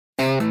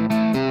Good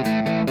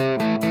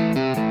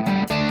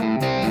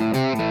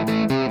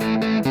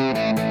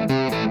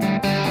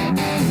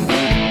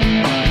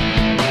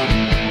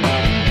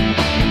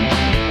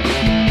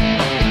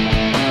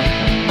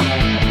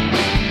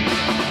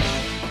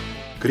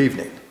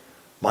evening.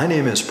 My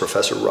name is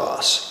Professor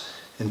Ross,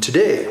 and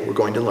today we're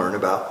going to learn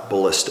about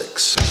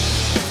ballistics.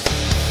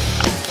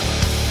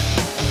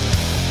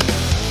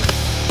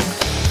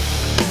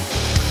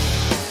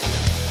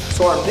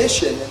 So our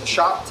mission in the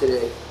shop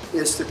today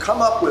is to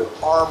come up with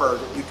armor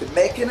that you can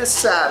make in a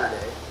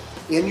Saturday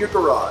in your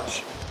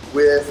garage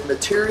with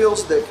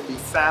materials that can be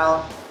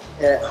found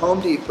at Home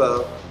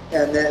Depot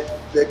and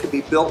that can be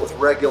built with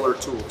regular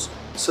tools.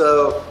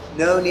 So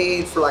no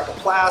need for like a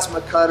plasma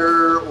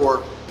cutter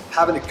or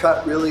having to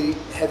cut really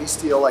heavy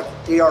steel like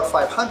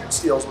AR-500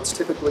 steel is what's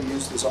typically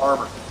used as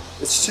armor.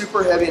 It's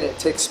super heavy and it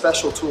takes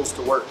special tools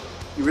to work.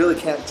 You really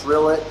can't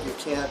drill it, you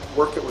can't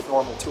work it with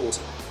normal tools.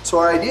 So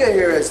our idea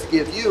here is to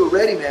give you, a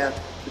Readyman,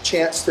 the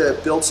chance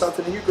to build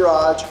something in your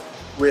garage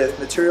with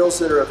materials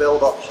that are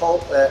available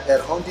at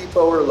Home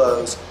Depot or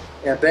Lowe's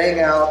and bang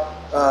out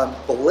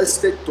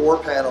ballistic door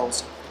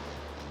panels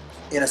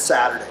in a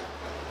Saturday.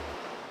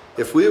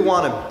 If we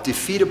want to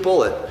defeat a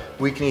bullet,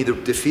 we can either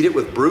defeat it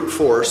with brute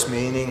force,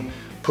 meaning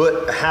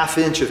put a ½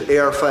 inch of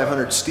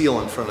AR-500 steel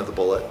in front of the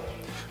bullet,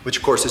 which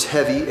of course is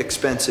heavy,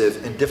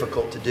 expensive, and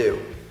difficult to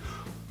do.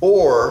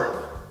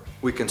 Or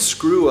we can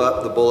screw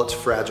up the bullet's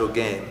fragile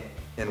game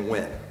and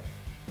win.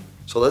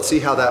 So let's see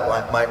how that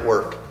might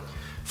work.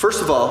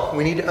 First of all,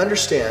 we need to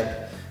understand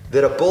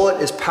that a bullet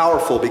is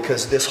powerful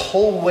because this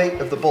whole weight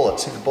of the bullet,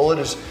 see the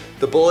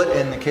bullet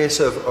in the case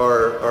of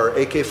our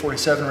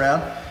AK-47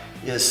 round,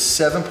 is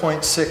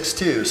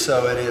 7.62,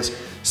 so it is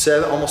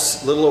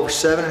almost a little over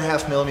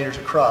 7.5 millimeters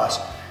across.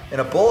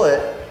 And a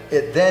bullet,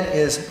 it then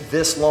is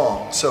this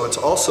long, so it's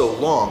also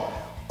long.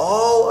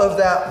 All of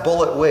that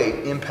bullet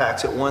weight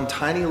impacts at one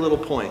tiny little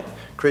point,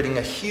 creating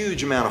a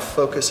huge amount of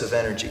focus of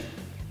energy.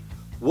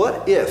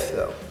 What if,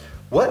 though?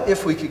 What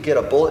if we could get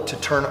a bullet to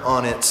turn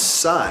on its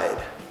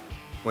side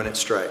when it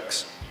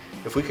strikes?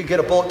 If we could get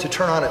a bullet to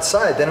turn on its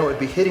side, then it would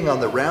be hitting on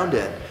the round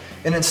end.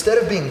 And instead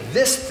of being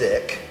this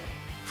thick,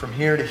 from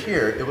here to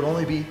here, it would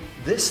only be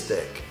this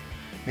thick,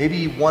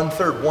 maybe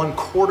 1/3,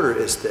 1/4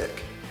 as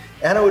thick.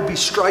 And it would be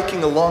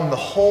striking along the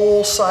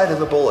whole side of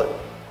the bullet.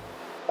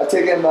 I've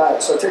taken my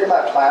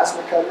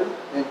plasma cutter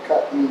and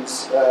cut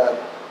these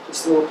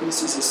just little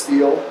pieces of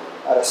steel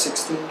out of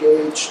 16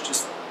 gauge,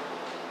 just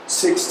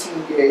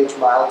 16 gauge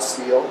mild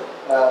steel.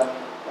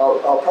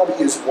 I'll probably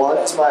use one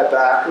as my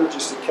backer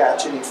just to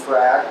catch any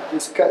frag.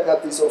 Just cutting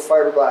up these little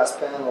fiberglass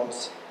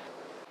panels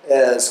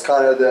as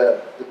kind of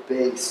the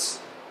base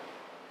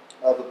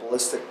of the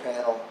ballistic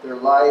panel. They're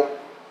light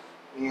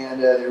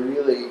and they're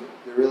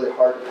really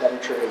hard to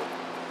penetrate.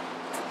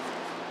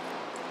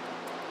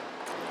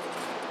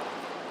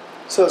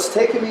 So it's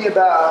taken me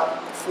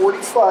about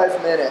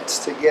 45 minutes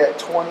to get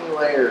 20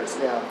 layers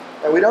down.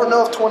 And we don't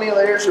know if 20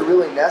 layers are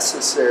really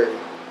necessary.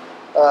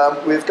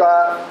 We've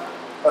got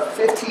a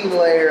 15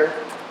 layer,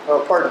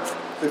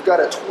 we've got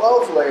a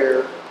 12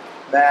 layer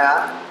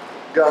mat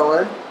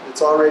going.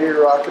 It's all ready to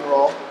rock and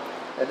roll.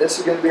 And this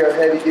is going to be our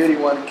heavy duty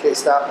one in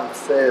case that one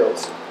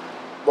fails.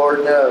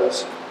 Lord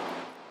knows.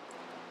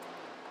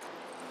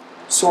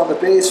 So on the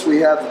base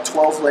we have the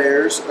 12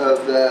 layers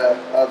of the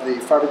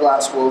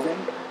fiberglass woven.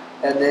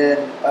 And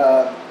then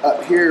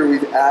up here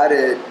we've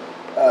added,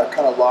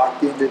 kind of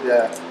locked in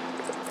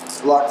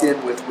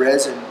with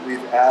resin,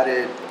 we've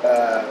added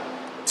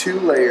 2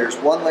 layers.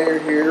 1 layer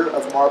here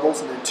of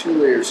marbles and then 2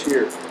 layers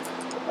here.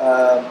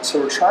 So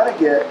we're trying to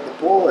get the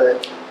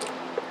bullet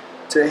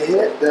to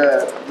hit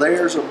the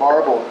layers of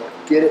marble,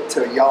 get it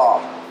to yaw.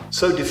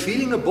 So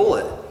defeating a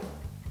bullet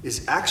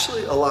is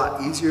actually a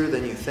lot easier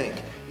than you think.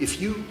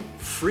 If you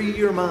free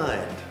your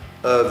mind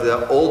of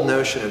the old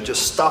notion of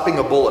just stopping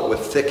a bullet with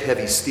thick,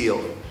 heavy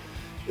steel,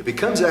 it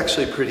becomes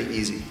actually pretty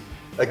easy.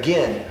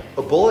 Again,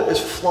 a bullet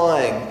is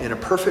flying in a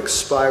perfect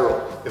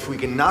spiral. If we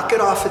can knock it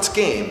off its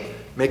game,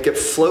 make it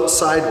float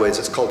sideways,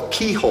 it's called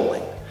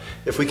keyholing.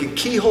 If we can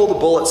keyhole the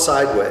bullet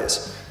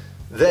sideways,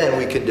 then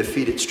we can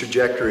defeat its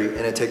trajectory,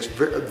 and it takes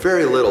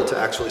very little to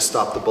actually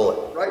stop the bullet.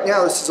 Right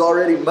now this is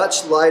already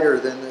much lighter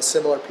than the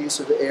similar piece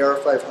of the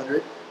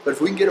AR-500, but if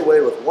we can get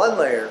away with 1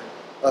 layer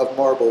of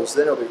marbles,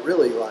 then it'll be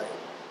really light.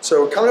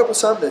 So we're coming up with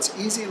something that's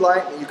easy,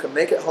 light, and you can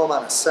make at home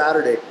on a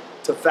Saturday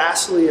to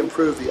vastly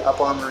improve the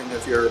up-armoring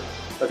of your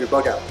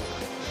bug out.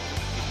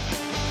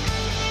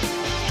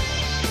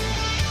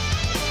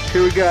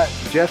 Here we got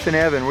Jeff and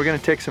Evan. We're gonna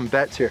take some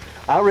bets here.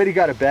 I already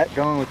got a bet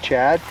going with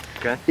Chad.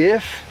 Okay.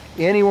 If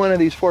any one of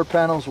these 4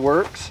 panels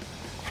works,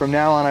 from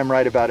now on I'm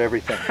right about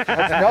everything.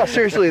 No,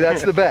 seriously,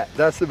 that's the bet.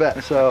 That's the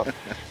bet. So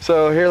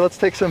here, let's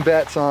take some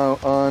bets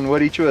on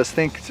what each of us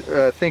think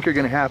are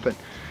gonna happen.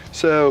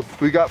 So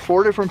we got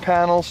 4 different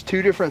panels,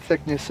 2 different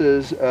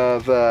thicknesses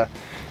of,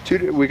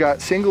 we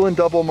got single and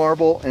double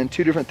marble and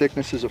 2 different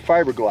thicknesses of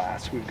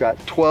fiberglass. We've got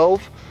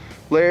 12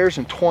 layers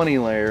and 20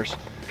 layers.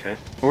 Okay.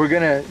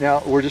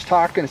 We're just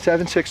talking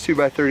 7.62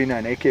 by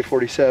 39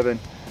 AK-47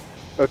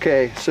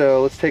 Okay,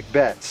 so let's take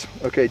bets.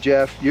 Okay,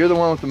 Jeff, you're the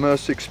one with the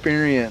most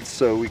experience,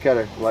 so we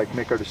gotta like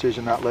make our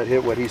decision, not let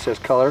hit what he says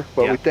color,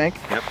 what we think.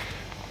 Yep.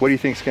 What do you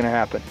think is gonna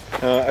happen?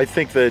 I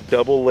think the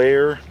double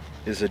layer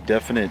is a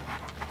definite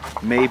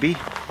maybe.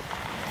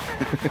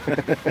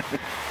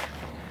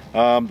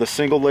 The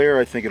single layer,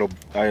 I think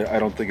I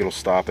don't think it'll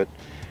stop it.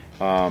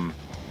 And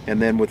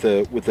then with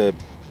the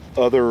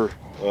other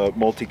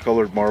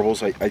multicolored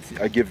marbles,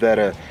 I give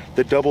that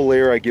the double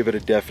layer, I give it a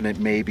definite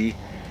maybe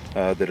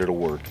that it'll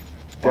work.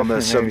 On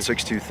the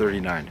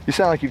 76239. You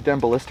sound like you've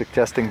done ballistic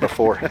testing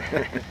before.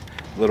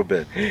 A little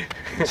bit.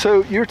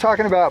 So you're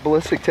talking about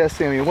ballistic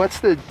testing. I mean,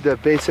 what's the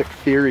basic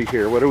theory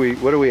here? What are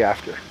we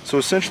after? So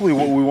essentially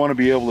what we want to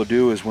be able to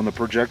do is when the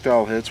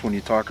projectile hits, when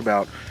you talk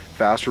about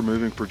faster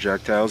moving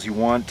projectiles, you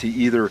want to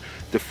either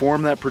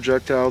deform that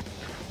projectile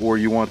or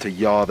you want to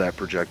yaw that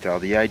projectile.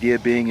 The idea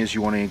being is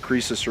you want to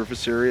increase the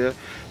surface area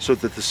so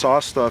that the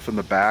soft stuff in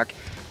the back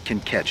can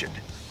catch it.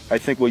 I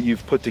think what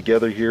you've put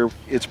together here,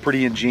 it's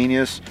pretty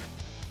ingenious.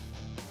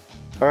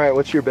 All right,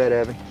 what's your bet,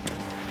 Evan?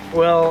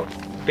 Well,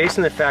 based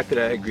on the fact that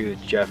I agree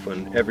with Jeff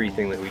on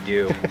everything that we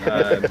do,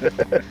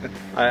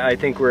 I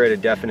think we're at a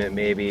definite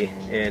maybe.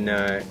 And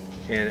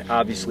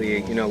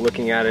obviously, you know,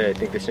 looking at it, I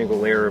think the single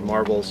layer of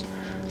marbles,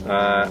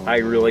 I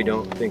really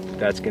don't think that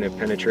that's going to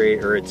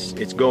penetrate, or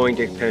it's going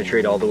to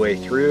penetrate all the way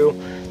through.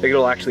 I think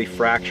it'll actually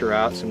fracture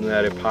out some of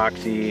that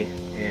epoxy,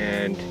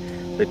 and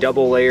the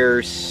double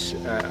layers,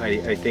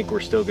 I think we're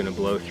still going to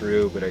blow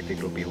through, but I think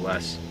it'll be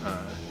less,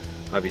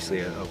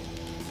 obviously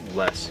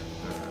less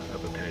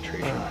of a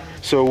penetration.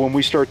 So when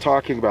we start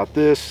talking about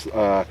this, you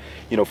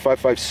know,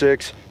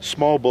 5.56,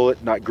 small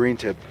bullet, not green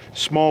tip,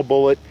 small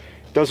bullet,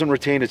 doesn't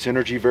retain its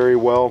energy very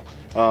well.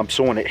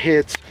 So when it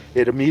hits,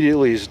 it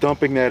immediately is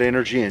dumping that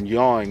energy and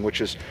yawing, which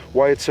is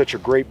why it's such a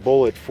great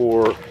bullet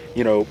for,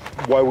 you know,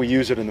 why we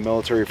use it in the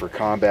military for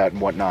combat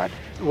and whatnot.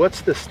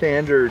 What's the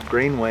standard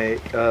grain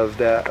weight of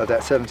that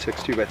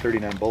 7.62 by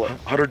 39 bullet?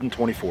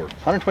 124.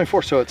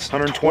 124, so it's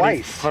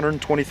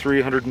 123,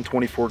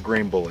 124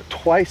 grain bullet.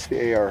 Twice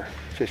the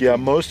AR-15. Yeah,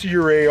 most of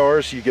your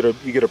ARs, you get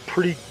a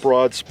pretty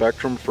broad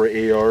spectrum for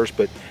ARs,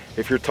 but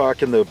if you're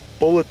talking the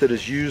bullet that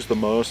is used the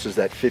most is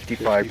that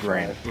 55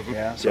 grain.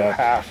 Yeah, so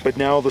half. But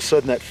now all of a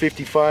sudden that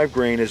 55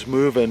 grain is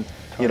moving,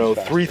 you know,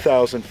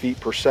 3,000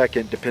 feet per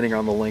second, depending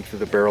on the length of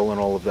the barrel and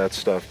all of that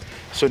stuff.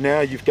 So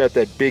now you've got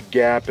that big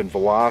gap in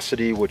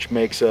velocity, which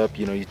makes up,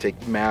 you know, you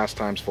take mass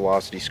times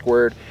velocity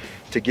squared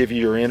to give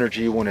you your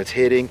energy when it's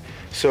hitting.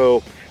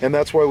 So, and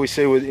that's why we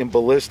say in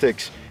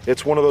ballistics,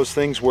 it's one of those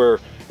things where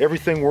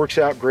everything works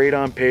out great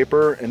on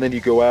paper, and then you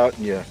go out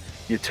and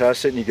you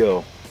test it and you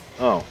go,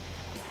 oh,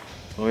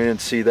 well, we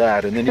didn't see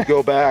that, and then you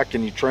go back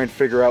and you try and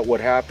figure out what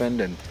happened.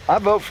 And I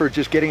vote for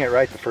just getting it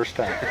right the first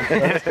time.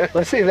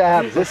 Let's see if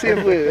that happens. Let's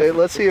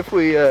see if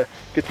we get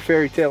the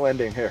fairy tale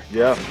ending here.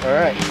 Yeah. All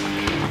right.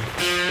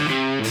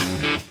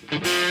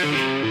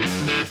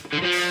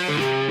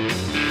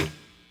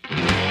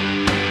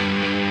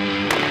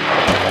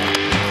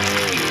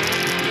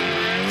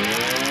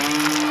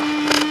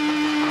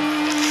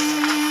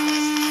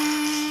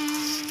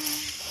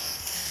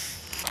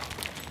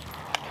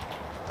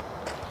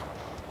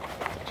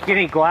 Get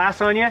any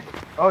glass on you?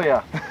 oh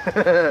yeah.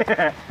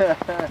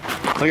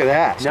 Look at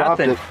that.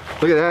 Nothing.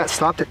 Look at that.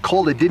 Stopped it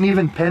cold. It didn't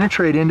even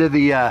penetrate into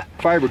the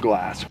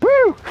fiberglass.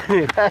 Woo!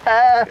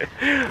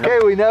 Okay,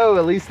 we know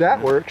at least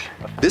that works.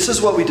 This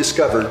is what we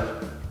discovered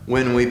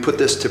when we put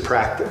this to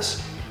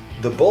practice.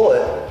 The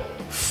bullet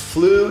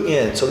flew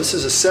in. So this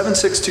is a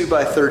 7.62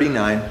 by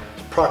 39,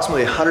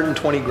 approximately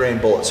 120 grain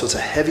bullet. So it's a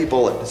heavy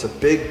bullet. It's a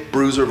big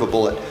bruiser of a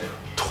bullet,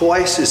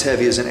 twice as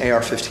heavy as an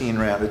AR-15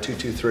 round, a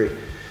 223.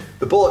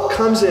 The bullet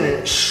comes in and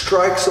it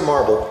strikes a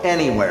marble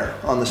anywhere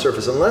on the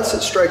surface, unless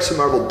it strikes the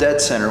marble dead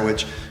center,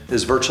 which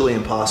is virtually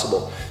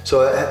impossible.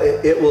 So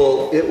it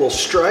will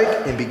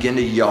strike and begin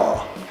to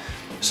yaw.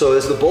 So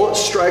as the bullet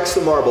strikes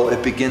the marble,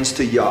 it begins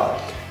to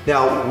yaw.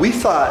 Now, we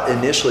thought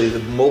initially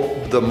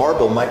the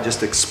marble might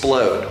just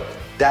explode.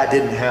 That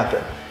didn't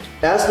happen.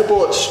 As the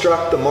bullet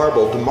struck the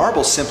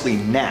marble simply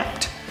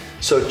napped.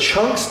 So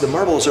chunks, the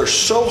marbles are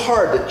so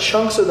hard that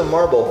chunks of the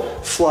marble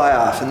fly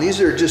off. And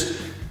these are just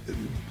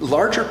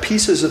larger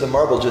pieces of the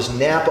marble just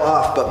nap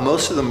off, but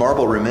most of the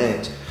marble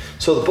remains.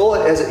 So the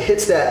bullet, as it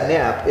hits that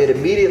nap, it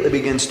immediately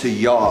begins to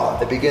yaw.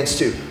 It begins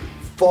to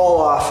fall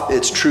off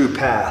its true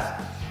path.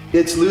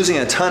 It's losing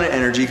a ton of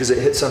energy because it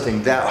hit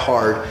something that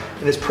hard,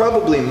 and it's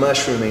probably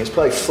mushrooming. It's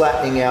probably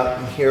flattening out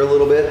in here a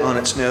little bit on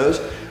its nose,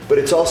 but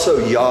it's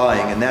also yawing,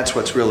 and that's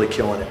what's really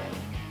killing it.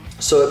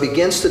 So it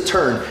begins to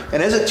turn,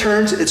 and as it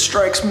turns, it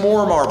strikes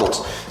more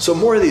marbles. So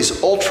more of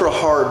these ultra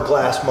hard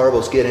glass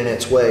marbles get in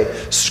its way,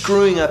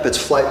 screwing up its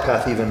flight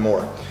path even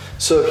more.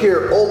 So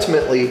here,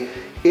 ultimately,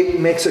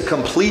 it makes a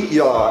complete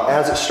yaw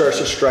as it starts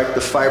to strike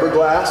the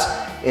fiberglass,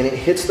 and it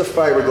hits the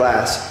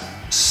fiberglass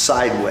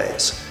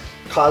sideways,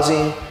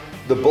 causing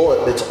the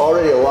bullet that's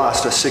already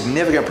lost a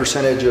significant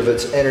percentage of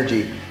its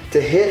energy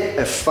to hit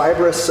a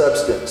fibrous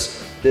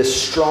substance. This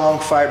strong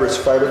fibrous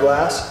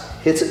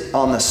fiberglass hits it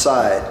on the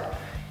side,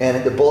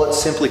 and the bullet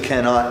simply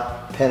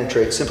cannot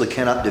penetrate, simply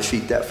cannot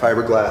defeat that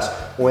fiberglass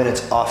when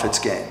it's off its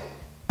game.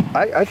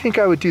 I think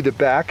I would do the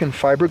back in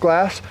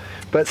fiberglass,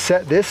 but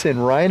set this in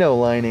rhino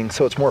lining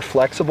so it's more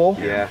flexible.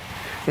 Yeah.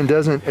 And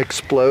doesn't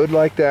explode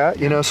like that,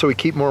 you know, so we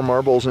keep more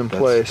marbles in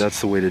place.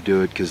 That's the way to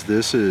do it, because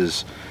this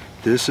is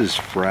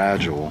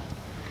fragile.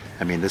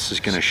 I mean, this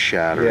is going to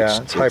shatter.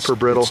 Yeah, it's hyper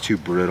brittle. It's too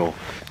brittle.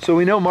 So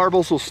we know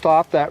marbles will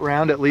stop that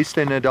round, at least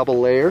in a double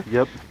layer.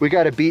 Yep. We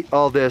got to beat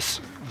all this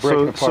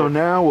breaking apart. So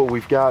now what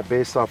we've got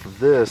based off of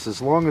this,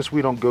 as long as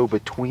we don't go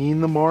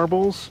between the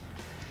marbles,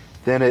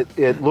 then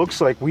it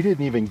looks like we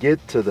didn't even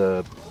get to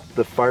the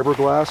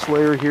fiberglass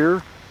layer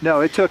here.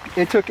 No, it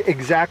took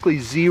exactly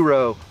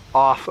 0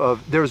 off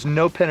of, there was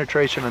no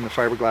penetration in the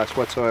fiberglass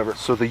whatsoever.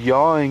 So the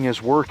yawing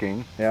is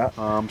working.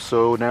 Yeah.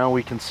 So now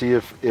we can see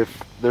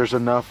if there's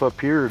enough up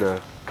here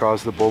to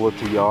cause the bullet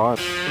to yaw.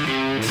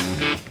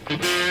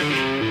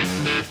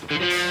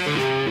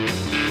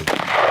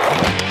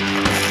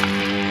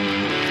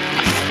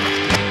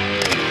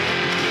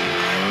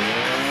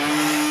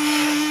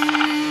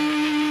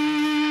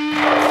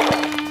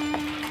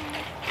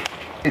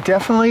 It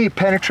definitely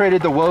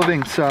penetrated the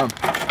woving some.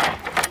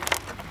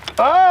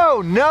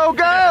 Oh, no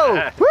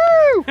go!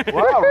 Woo!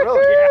 Wow,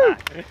 really?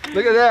 Yeah.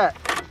 Look at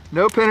that.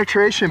 No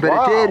penetration, but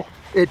wow.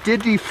 it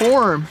did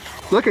deform.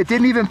 Look, it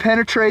didn't even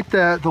penetrate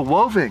the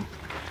woving.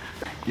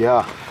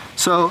 Yeah.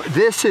 So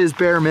this is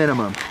bare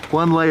minimum.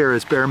 1 layer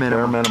is bare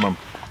minimum. Bare minimum.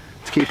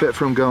 To keep it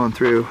from going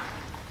through.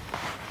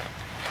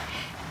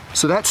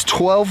 So that's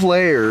 12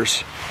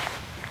 layers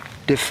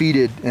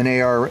defeated an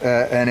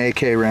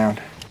AK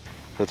round.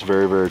 That's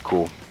very, very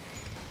cool.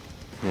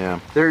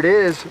 Yeah. There it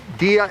is,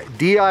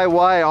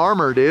 DIY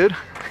armor, dude.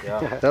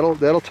 Yeah. That'll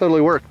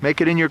totally work. Make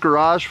it in your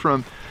garage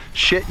from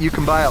shit you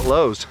can buy at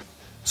Lowe's.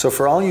 So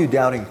for all you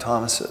doubting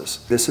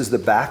Thomases, this is the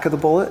back of the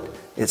bullet.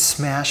 It's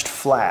smashed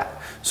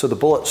flat. So the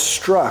bullet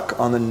struck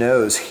on the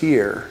nose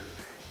here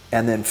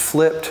and then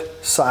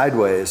flipped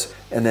sideways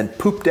and then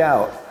pooped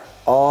out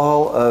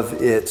all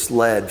of its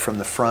lead from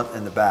the front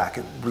and the back.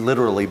 It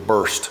literally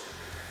burst.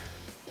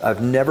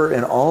 I've never,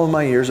 in all of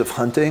my years of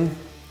hunting,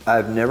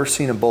 I've never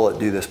seen a bullet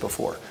do this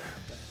before.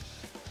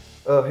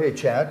 Oh, hey,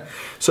 Chad.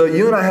 So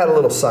you and I had a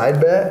little side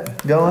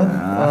bet going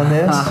on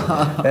this,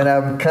 and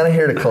I'm kind of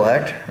here to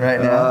collect right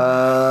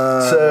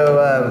now.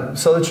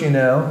 So that you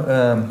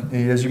know,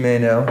 as you may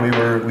know,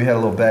 we had a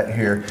little bet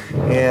here,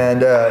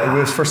 and it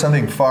was for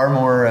something far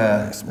more.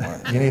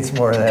 You need some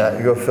more of that.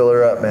 You go fill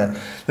her up, man.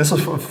 This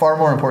was far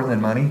more important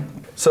than money.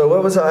 So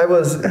what was I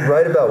was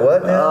right about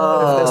what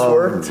now? If this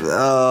worked?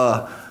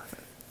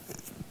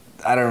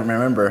 I don't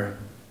remember.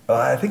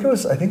 I think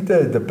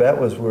the bet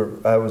was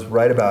I was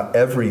right about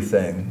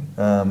everything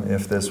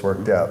if this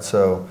worked out.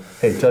 So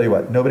hey, tell you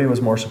what, nobody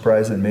was more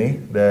surprised than me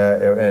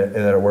that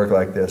it worked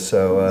like this.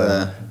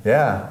 So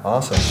yeah,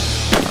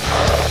 awesome.